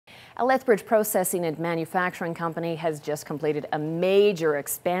A Lethbridge processing and manufacturing company has just completed a major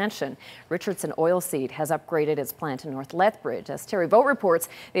expansion. Richardson Oilseed has upgraded its plant in North Lethbridge. As Terry Vogt reports,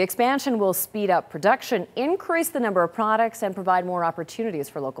 the expansion will speed up production, increase the number of products, and provide more opportunities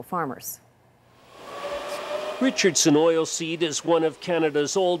for local farmers. Richardson Oilseed is one of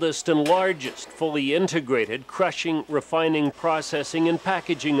Canada's oldest and largest fully integrated crushing, refining, processing, and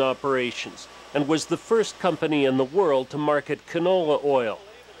packaging operations, and was the first company in the world to market canola oil.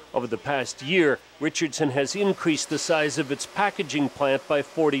 Over the past year, Richardson has increased the size of its packaging plant by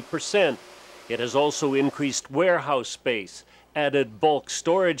 40%. It has also increased warehouse space, added bulk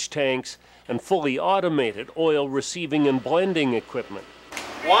storage tanks, and fully automated oil receiving and blending equipment.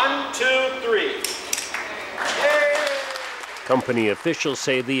 1, 2, 3. Company officials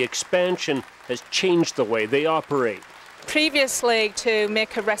say the expansion has changed the way they operate. Previously, to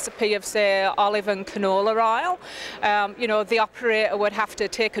make a recipe of, say, olive and canola oil, the operator would have to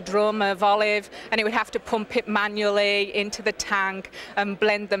take a drum of olive and it would have to pump it manually into the tank and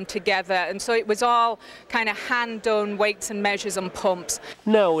blend them together. And so it was all kind of hand-done weights and measures and pumps.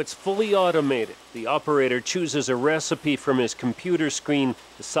 Now it's fully automated. The operator chooses a recipe from his computer screen,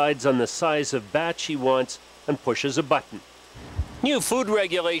 decides on the size of batch he wants, and pushes a button. New food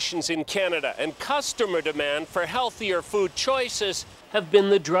regulations in Canada and customer demand for healthier food choices have been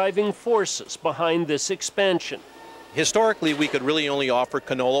the driving forces behind this expansion. Historically, we could really only offer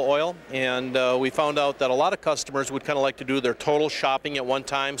canola oil, and we found out that a lot of customers would kind of like to do their total shopping at one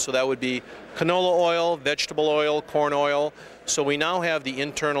time, so that would be canola oil, vegetable oil, corn oil. So we now have the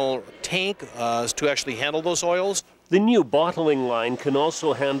internal tank to actually handle those oils. The new bottling line can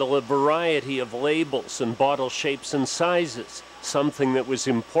also handle a variety of labels and bottle shapes and sizes, something that was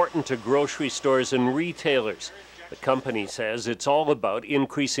important to grocery stores and retailers. The company says it's all about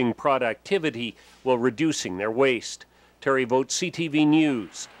increasing productivity while reducing their waste. Terry Vogt, CTV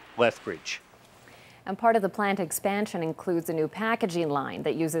News, Lethbridge. And part of the plant expansion includes a new packaging line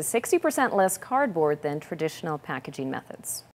that uses 60% less cardboard than traditional packaging methods.